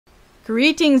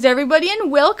Greetings everybody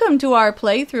and welcome to our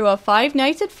playthrough of Five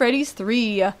Nights at Freddy's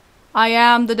 3. I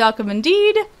am the Duck of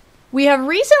Indeed. We have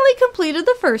recently completed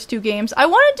the first two games. I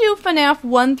want to do FNAF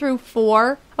 1 through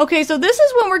 4. Okay, so this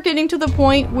is when we're getting to the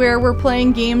point where we're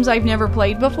playing games I've never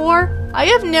played before. I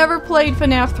have never played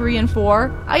FNAF 3 and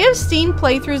 4. I have seen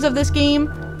playthroughs of this game.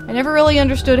 I never really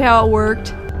understood how it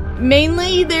worked.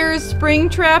 Mainly there's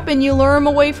Springtrap and you lure him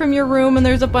away from your room and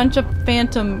there's a bunch of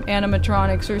phantom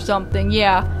animatronics or something,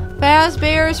 yeah.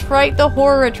 Fazbear's Fright, the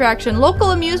horror attraction. Local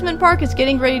amusement park is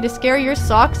getting ready to scare your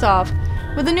socks off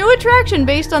with a new attraction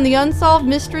based on the unsolved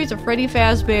mysteries of Freddy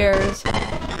Fazbear's.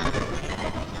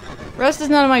 Rest is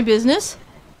none of my business.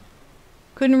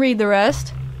 Couldn't read the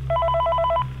rest.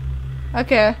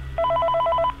 Okay.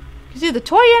 You see the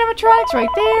toy animatronics right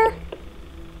there?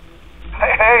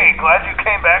 Hey, glad you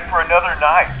came back for another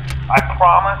night. I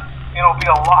promise it'll be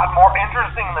a lot more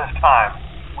interesting this time.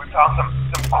 We found some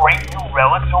great new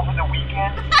relics over the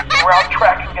weekend. We're out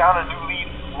tracking down a new lead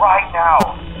right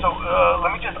now. So,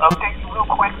 let me just update you real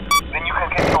quick, then you can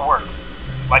get to work.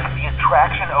 Like, the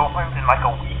attraction opens in like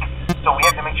a week, so we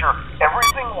have to make sure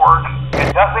everything works and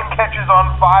nothing catches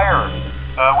on fire.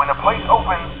 When the place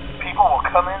opens, people will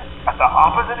come in at the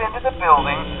opposite end of the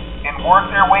building and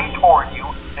work their way toward you,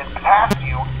 then past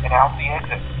you, and out the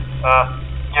exit.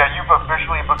 Yeah, you've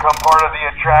officially become part of the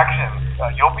attraction.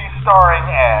 You'll be starring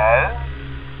as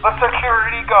the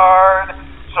security guard.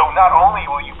 So not only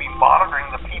will you be monitoring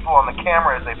the people on the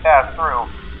camera as they pass through,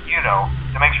 you know,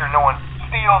 to make sure no one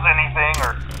steals anything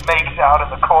or makes out in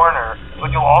the corner,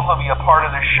 but you'll also be a part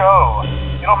of the show.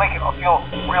 It'll make it feel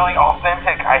really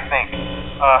authentic, I think.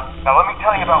 Now let me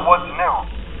tell you about what's new.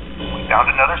 We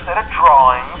found another set of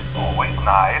drawings, always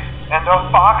nice, and a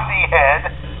foxy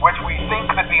head, which we think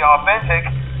could be authentic.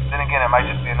 Then again, it might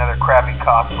just be another crappy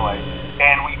cosplay.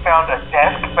 And we found a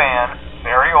desk fan,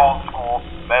 very old school,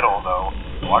 metal though.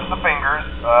 Watch the fingers.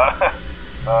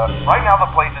 Right now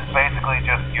the place is basically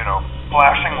just, you know,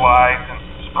 flashing lights and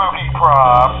spooky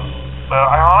props.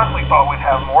 I honestly thought we'd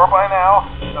have more by now.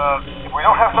 If we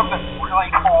don't have something really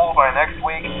cool by next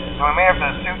week, then we may have to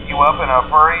suit you up in a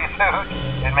furry suit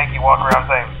and make you walk around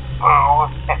saying, boo.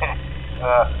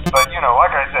 But, you know,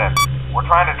 like I said, we're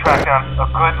trying to track down a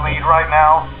good lead right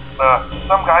now.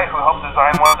 Some guy who helped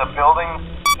design one of the buildings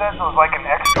says it was like an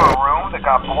extra room that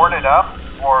got boarded up,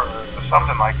 or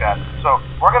something like that. So,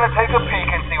 we're gonna take a peek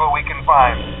and see what we can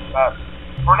find.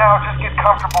 For now, just get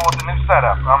comfortable with the new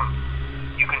setup.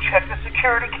 You can check the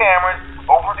security cameras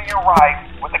over to your right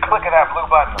with the click of that blue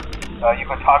button. You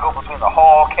can toggle between the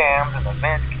hall cams and the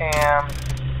vent cams.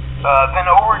 Then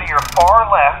over to your far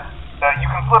left, you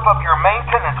can flip up your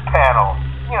maintenance panel.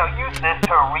 You know, use this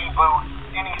to reboot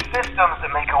any systems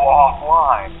that may go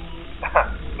offline.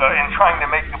 In trying to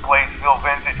make the place feel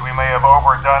vintage, we may have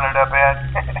overdone it a bit.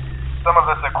 Some of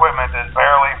this equipment is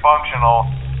barely functional.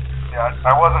 Yeah,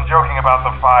 I wasn't joking about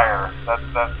the fire.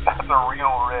 That's a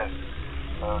real risk.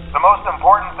 The most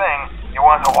important thing you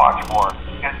want to watch for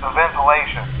is the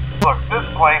ventilation. Look, this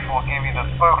place will give you the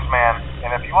spooks, man, and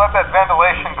if you let that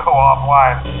ventilation go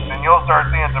offline, then you'll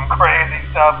start seeing some crazy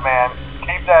stuff, man.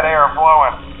 Keep that air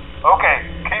flowing. Okay,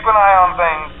 keep an eye on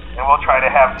things, and we'll try to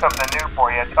have something new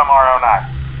for you tomorrow night.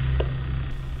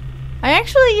 I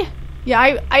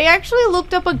actually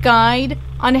looked up a guide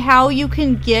on how you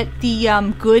can get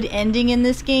the good ending in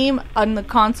this game on the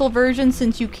console version,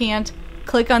 since you can't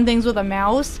click on things with a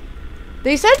mouse.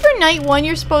 They said for night 1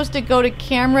 you're supposed to go to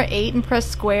camera 8 and press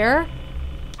square.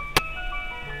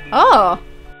 Oh.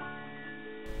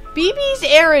 BB's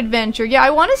Air Adventure. Yeah,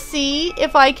 I want to see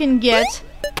if I can get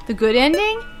the good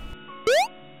ending.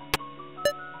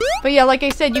 But yeah, like I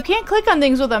said, you can't click on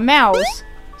things with a mouse.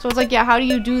 So it's like, yeah, how do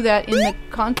you do that in the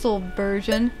console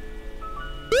version?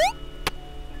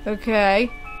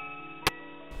 Okay.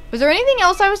 Was there anything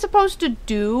else I was supposed to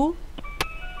do?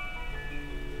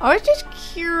 I was just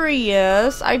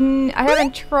curious. I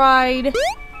haven't tried.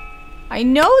 I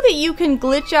know that you can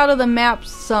glitch out of the map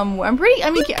somewhere.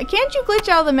 Can't you glitch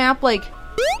out of the map, like,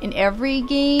 in every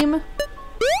game?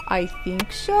 I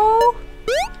think so.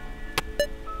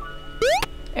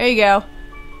 There you go.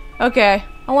 Okay.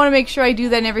 I want to make sure I do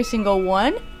that in every single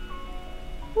one.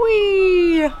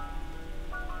 Whee!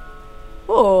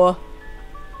 Oh.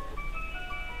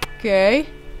 Okay.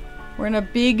 We're in a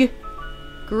big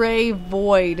gray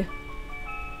void.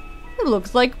 It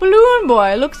looks like Balloon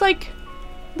Boy. Looks like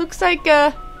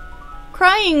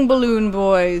crying balloon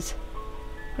boys.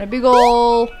 And a big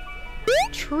ol'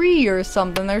 tree or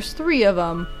something. There's 3 of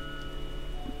them.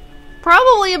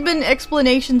 Probably have been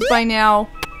explanations by now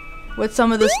what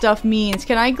some of this stuff means.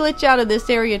 Can I glitch out of this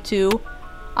area too?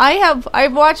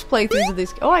 I've watched playthroughs of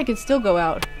this. Oh, I can still go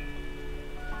out.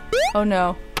 Oh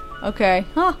no. Okay.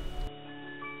 Huh.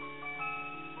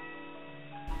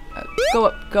 Go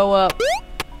up, go up.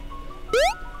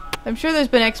 I'm sure there's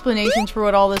been explanations for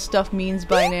what all this stuff means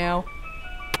by now.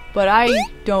 But I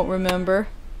don't remember.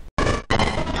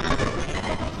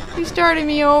 He started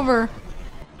me over.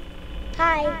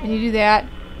 Hi. And you do that.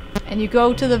 And you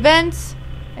go to the vents.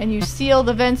 And you seal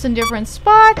the vents in different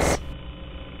spots.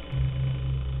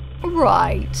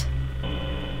 Right.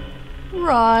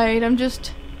 Right, I'm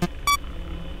just...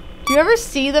 Do you ever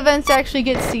see the vents actually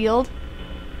get sealed?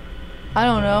 I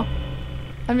don't know.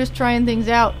 I'm just trying things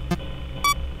out.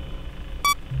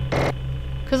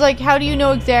 Cause like, how do you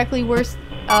know exactly where...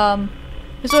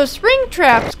 So spring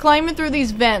traps climbing through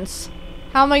these vents.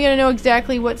 How am I gonna know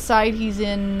exactly what side he's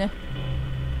in?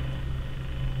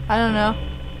 I don't know.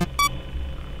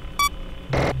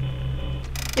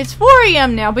 It's 4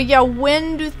 AM now, but yeah,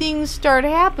 when do things start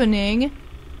happening?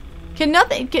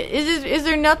 Is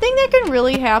there nothing that can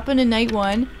really happen in night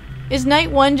 1? Is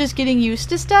night 1 just getting used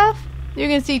to stuff? You're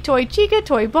gonna see Toy Chica,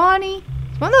 Toy Bonnie.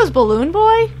 Is one of those Balloon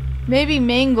Boy? Maybe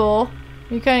Mangle.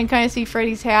 You kind of see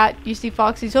Freddy's hat. You see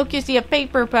Foxy's hook. You see a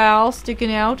paper pal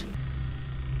sticking out.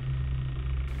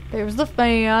 There's the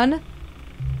fan.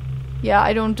 Yeah,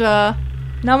 I don't, not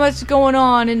much going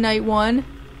on in night 1.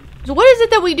 So what is it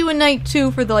that we do in night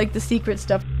 2 for the secret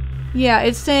stuff? Yeah,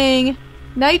 it's saying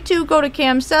night 2, go to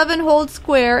cam 7, hold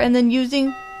square, and then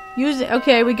using,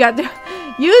 okay, we got the,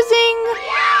 using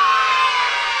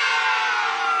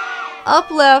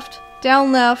up left,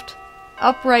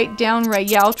 up right, down right.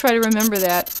 Yeah, I'll try to remember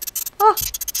that. Oh.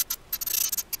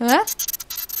 Huh?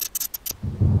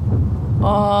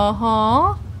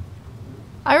 Uh-huh.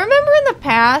 I remember in the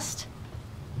past,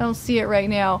 I don't see it right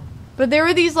now, but there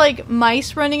were these,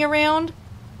 mice running around.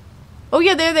 Oh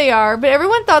yeah, there they are, but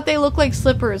everyone thought they looked like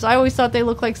slippers. I always thought they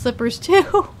looked like slippers,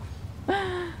 too.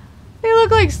 They look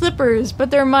like slippers,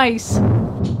 but they're mice.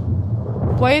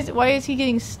 Why is he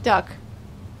getting stuck?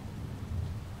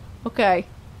 Okay,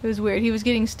 it was weird. He was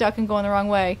getting stuck and going the wrong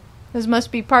way. Those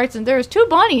must be parts, and there's 2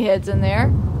 Bonnie heads in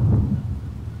there.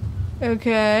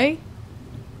 Okay.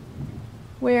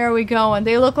 Where are we going?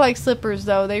 They look like slippers,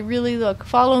 though. They really look.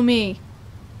 Follow me.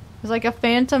 It's like a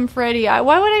Phantom Freddy.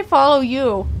 Why would I follow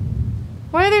you?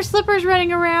 Why are there slippers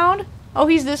running around? Oh,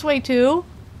 he's this way, too?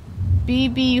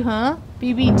 BB, huh?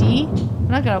 BBD? I'm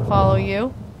not gonna follow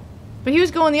you. But he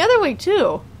was going the other way,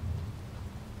 too.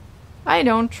 I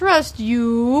don't trust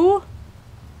you.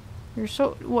 You're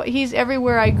so... What? He's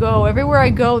everywhere I go. Everywhere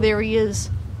I go, there he is.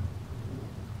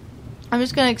 I'm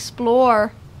just gonna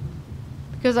explore.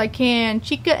 Because I can.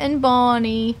 Chica and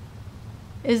Bonnie.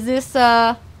 Is this,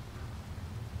 everywhere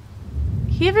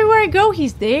I go,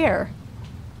 he's there.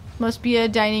 Must be a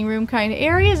dining room kind of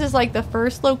area. Is this the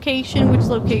first location? Which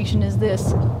location is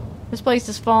this? This place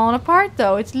is falling apart,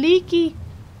 though. It's leaky.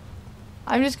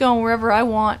 I'm just going wherever I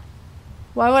want.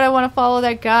 Why would I want to follow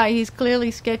that guy? He's clearly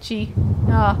sketchy.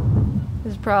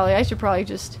 This is probably... I should probably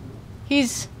just...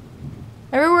 He's...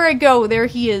 Everywhere I go, there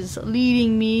he is.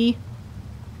 Leading me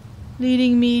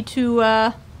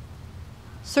to,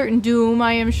 certain doom,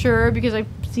 I am sure, because I've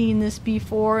seen this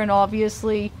before, and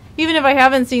obviously, even if I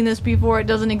haven't seen this before, it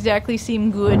doesn't exactly seem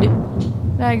good.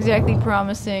 Not exactly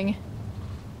promising.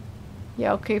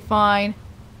 Yeah, okay, fine.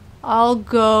 I'll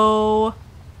go...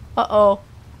 Uh-oh.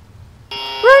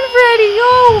 Run, Freddy,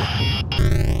 go!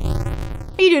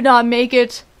 He did not make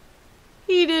it.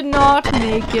 He did not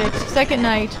make it. Second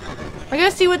night. I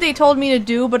gotta see what they told me to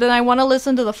do, but then I want to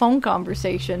listen to the phone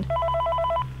conversation.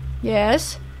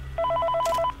 Yes?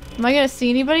 Am I gonna see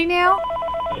anybody now?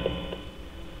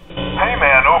 Hey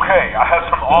man, okay, I have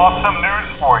some awesome news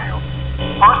for you.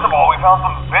 First of all, we found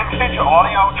some vintage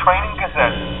audio training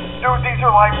cassettes. Dude, these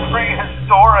are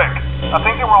prehistoric. I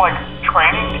think they were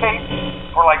training tapes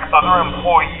for other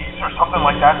employees or something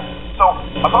like that. So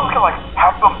I thought we could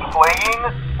have them playing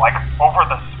over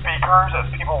the speakers as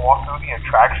people walk through the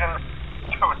attraction.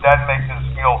 Dude, that makes us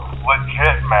feel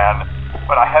legit, man.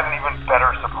 But I have an even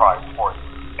better surprise for you.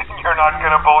 You're not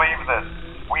gonna believe this.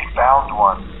 We found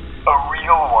one. A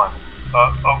real one.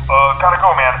 Gotta go,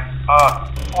 man.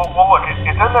 Well look, it's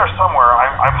in there somewhere.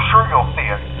 I'm sure you'll see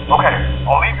it. Okay,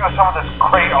 I'll leave you with some of this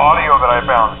great audio that I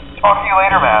found. Talk to you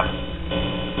later, man.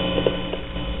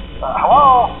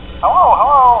 Hello?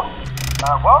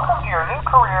 Welcome to your new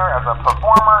career as a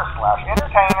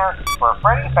performer/entertainer for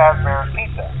Freddy Fazbear's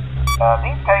Pizza.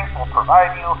 These tapes will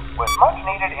provide you with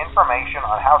much-needed information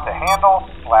on how to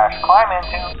handle/climb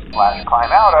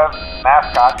into/climb out of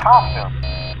mascot costumes.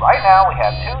 Right now, we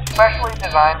have 2 specially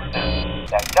designed suits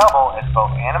that double as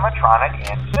both animatronic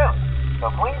and suit. So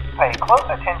please pay close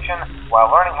attention while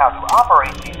learning how to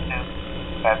operate these suits,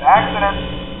 as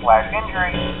accidents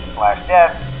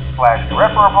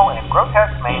 /injury/death/irreparable and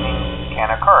grotesque maiming can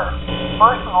occur.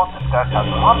 First, we will discuss how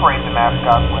to operate the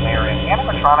mascots when they are in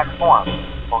animatronic form.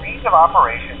 For ease of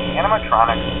operation, the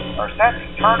animatronics are set to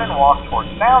turn and walk towards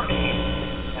sound cues.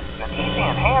 This is an easy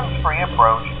and hands-free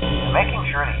approach to making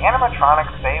sure the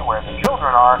animatronics stay where the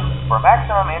children are for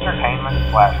maximum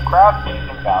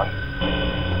entertainment/crowd-pleasing value.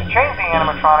 To change the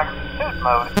animatronics to suit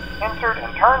mode, insert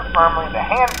and turn firmly the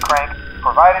hand crank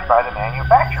provided by the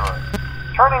manufacturer.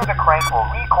 Turning the crank will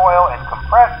recoil and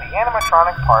compress the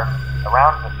animatronic parts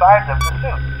around the sides of the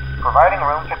suit, providing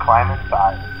room to climb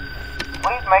inside.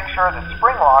 Please make sure the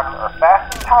spring locks are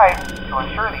fastened tight to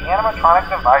ensure the animatronic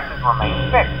devices remain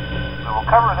fixed. We will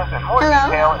cover this in more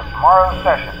detail in tomorrow's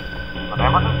session.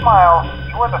 Remember to smile.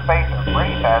 You are the face of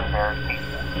Freddy Fazbear's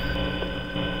Pizza.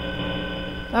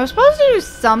 I was supposed to do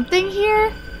something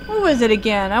here? What was it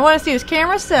again? I want to see. It was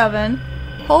camera 7.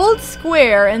 Hold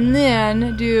square and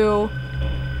then do...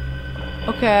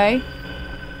 Okay.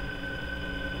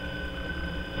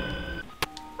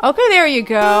 Okay, there you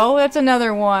go. That's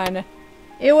another one.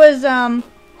 It was,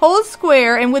 hold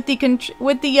square and with the,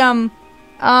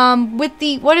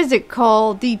 what is it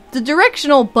called? The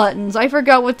directional buttons. I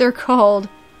forgot what they're called.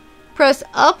 Press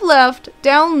up left,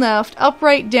 up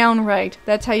right, down right.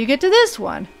 That's how you get to this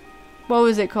one. What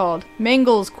was it called?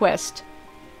 Mangle's Quest.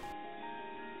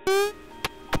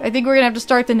 I think we're gonna have to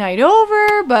start the night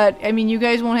over, but, I mean, you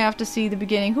guys won't have to see the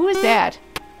beginning. Who is that?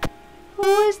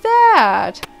 Who is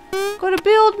that? Go to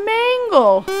build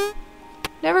Mangle.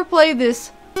 Never played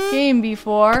this game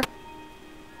before.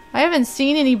 I haven't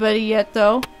seen anybody yet,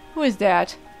 though. Who is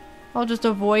that? I'll just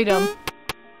avoid him.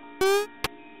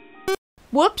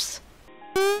 Whoops.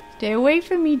 Stay away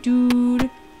from me, dude.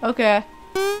 Okay.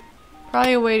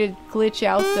 Probably a way to glitch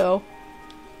out, though.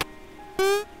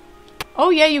 Oh,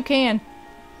 yeah, you can.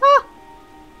 Ah!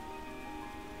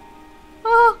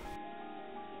 Ah!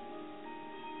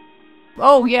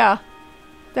 Oh, yeah.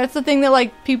 That's the thing that,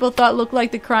 like, people thought looked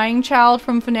like the crying child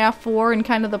from FNAF 4 and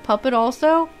kind of the puppet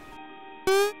also.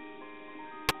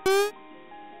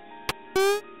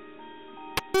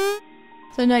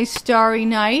 It's a nice starry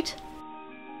night.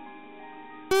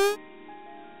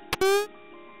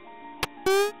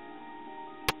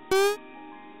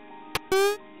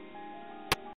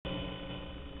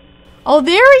 Oh,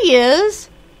 there he is!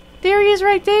 There he is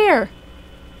right there!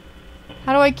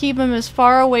 How do I keep him as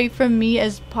far away from me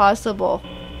as possible?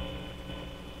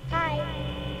 Hi.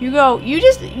 You go. You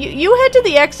head to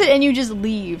the exit and you just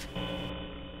leave.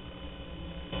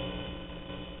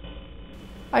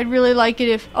 I'd really like it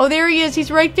if... Oh, there he is.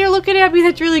 He's right there looking at me.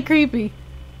 That's really creepy.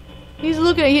 He's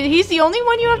looking at... He's the only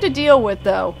one you have to deal with,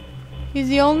 though. He's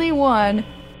the only one.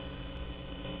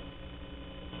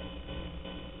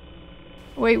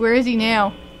 Wait, where is he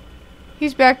now?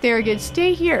 He's back there again.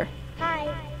 Stay here.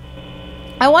 Hi.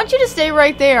 I want you to stay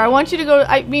right there. I want you to go...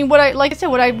 I mean, like I said,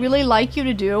 what I really like you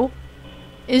to do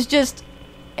is just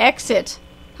exit.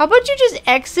 How about you just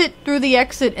exit through the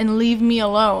exit and leave me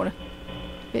alone?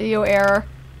 Video error.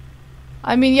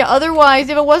 I mean, yeah, otherwise,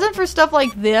 if it wasn't for stuff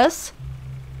like this...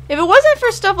 If it wasn't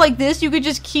for stuff like this, you could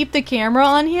just keep the camera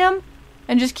on him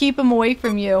and just keep him away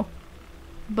from you.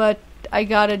 But I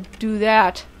gotta do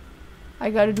that. I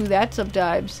gotta do that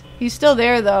sometimes. He's still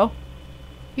there, though.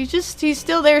 He's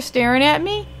still there staring at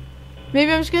me?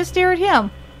 Maybe I'm just gonna stare at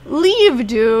him. Leave,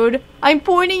 dude! I'm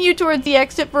pointing you towards the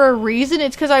exit for a reason.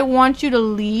 It's because I want you to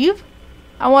leave.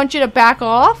 I want you to back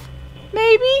off.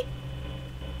 Maybe?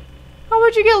 How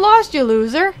about you get lost, you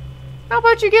loser? How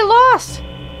about you get lost?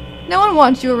 No one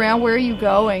wants you around. Where are you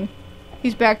going?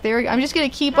 He's back there. I'm just gonna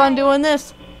keep on doing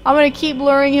this. I'm gonna keep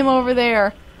luring him over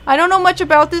there. I don't know much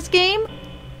about this game,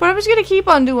 but I'm just gonna keep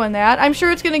on doing that. I'm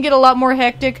sure it's gonna get a lot more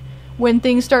hectic when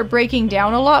things start breaking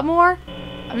down a lot more.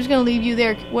 I'm just gonna leave you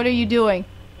there. What are you doing?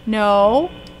 No.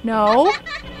 No.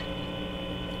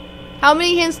 How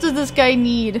many hints does this guy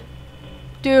need?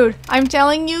 Dude, I'm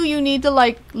telling you, you need to,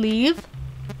 like, leave.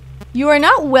 You are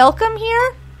not welcome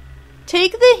here.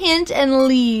 Take the hint and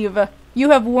leave.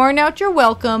 You have worn out your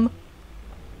welcome.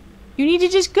 You need to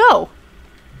just go.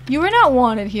 You are not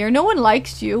wanted here. No one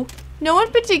likes you. No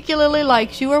one particularly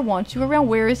likes you or wants you around.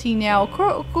 Where is he now?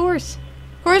 Of course.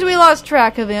 Of course we lost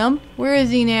track of him. Where is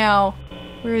he now?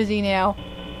 Where is he now?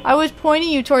 I was pointing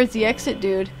you towards the exit,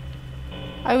 dude.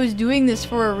 I was doing this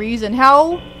for a reason.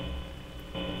 How?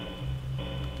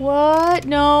 What?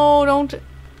 No, don't...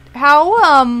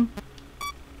 How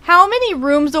many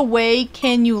rooms away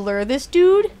can you lure this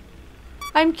dude?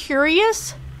 I'm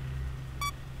curious.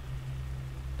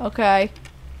 Okay.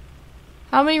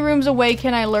 How many rooms away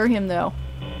can I lure him, though?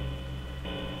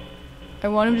 I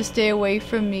want him to stay away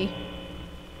from me.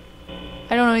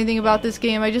 I don't know anything about this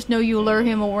game. I just know you lure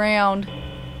him around.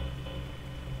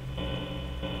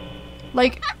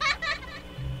 Like,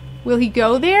 will he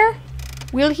go there?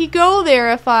 Will he go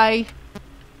there if I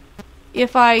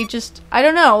just, I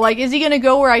don't know, like, is he gonna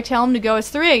go where I tell him to go? It's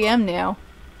 3 a.m. now.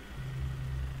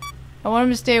 I want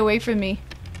him to stay away from me.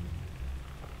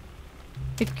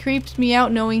 It creeps me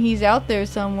out knowing he's out there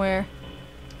somewhere.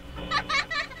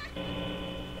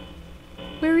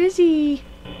 Where is he?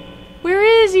 Where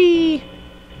is he?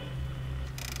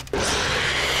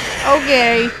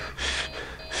 Okay.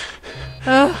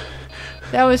 Ugh.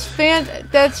 That's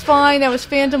fine. That was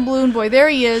Phantom Balloon Boy. There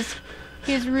he is.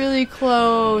 He's really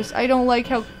close. I don't like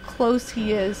how close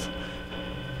he is.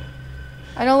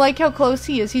 I don't like how close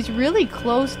he is. He's really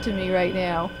close to me right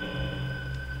now.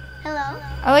 Hello?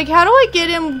 I like, how do I get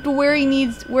him to where he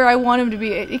needs, where I want him to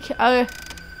be?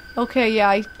 Okay,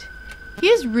 yeah, he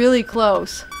is really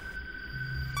close.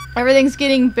 Everything's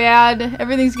getting bad.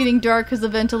 Everything's getting dark because the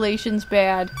ventilation's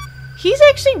bad. He's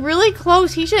actually really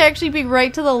close. He should actually be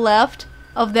right to the left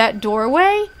of that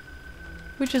doorway,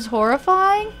 which is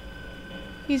horrifying.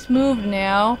 He's moved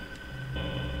now.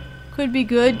 Could be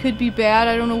good, could be bad.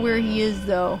 I don't know where he is,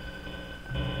 though.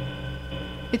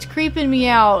 It's creeping me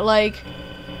out, like...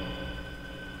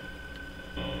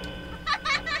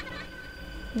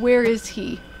 Where is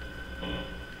he?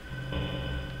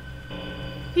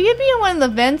 He could be in one of the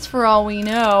vents for all we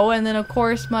know, and then of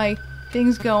course my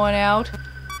thing's going out.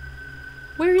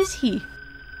 Where is he?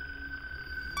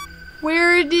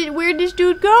 Where'd this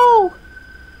dude go?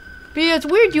 Because it's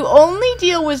weird, you only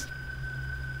deal with...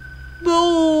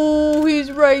 Oh,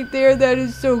 he's right there. That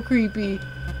is so creepy.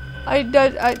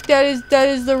 That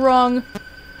is the wrong...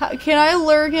 Can I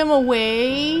lure him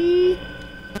away?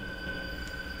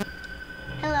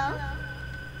 Hello?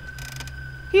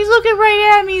 He's looking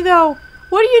right at me, though.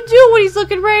 What do you do when he's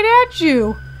looking right at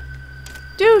you?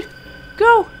 Dude,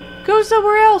 go. Go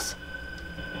somewhere else.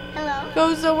 Hello?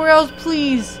 Go somewhere else,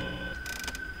 please.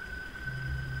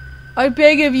 I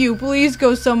beg of you, please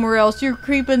go somewhere else. You're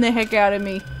creeping the heck out of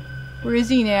me. Where is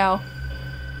he now?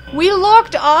 We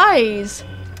locked eyes.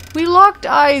 We locked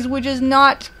eyes, which is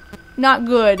not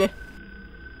good.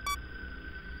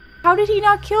 How did he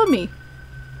not kill me?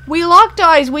 We locked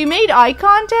eyes. We made eye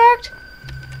contact.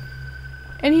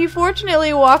 And he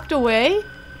fortunately walked away.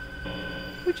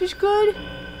 Which is good.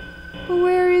 But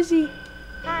where is he?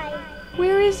 Hi.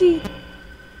 Where is he?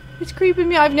 It's creeping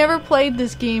me out. I've never played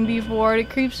this game before. It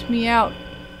creeps me out.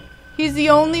 He's the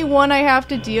only one I have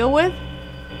to deal with.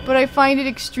 But I find it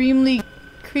extremely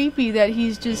creepy that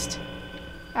he's just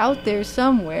out there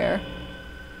somewhere.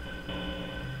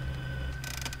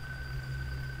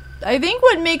 I think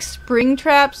what makes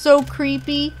Springtrap so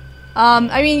creepy,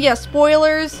 I mean, yeah,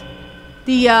 spoilers.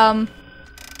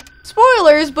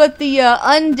 Spoilers, but the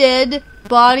undead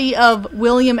body of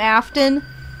William Afton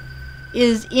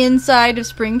is inside of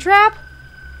Springtrap.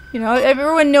 You know,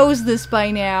 everyone knows this by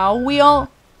now.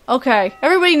 Okay,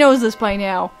 everybody knows this by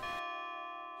now.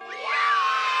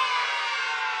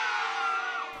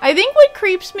 I think what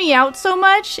creeps me out so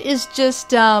much is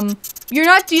just, you're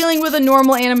not dealing with a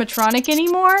normal animatronic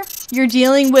anymore. You're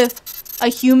dealing with a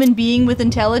human being with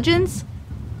intelligence.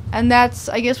 And that's,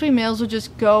 I guess we may as well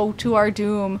just go to our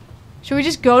doom. Should we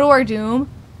just go to our doom?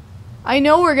 I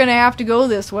know we're gonna have to go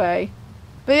this way.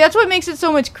 But that's what makes it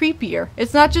so much creepier.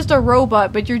 It's not just a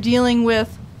robot, but you're dealing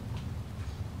with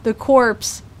the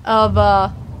corpse of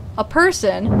a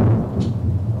person.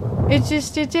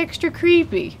 It's extra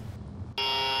creepy.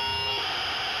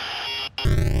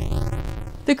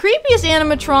 The creepiest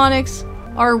animatronics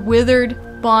are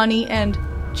Withered, Bonnie, and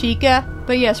Chica.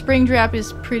 But yeah, Springtrap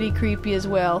is pretty creepy as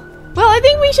well. Well, I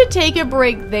think we should take a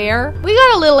break there. We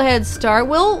got a little head start.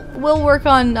 We'll work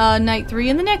on Night 3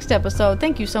 in the next episode.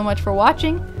 Thank you so much for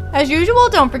watching. As usual,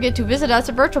 don't forget to visit us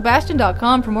at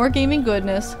virtualbastion.com for more gaming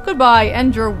goodness. Goodbye,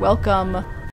 and you're welcome.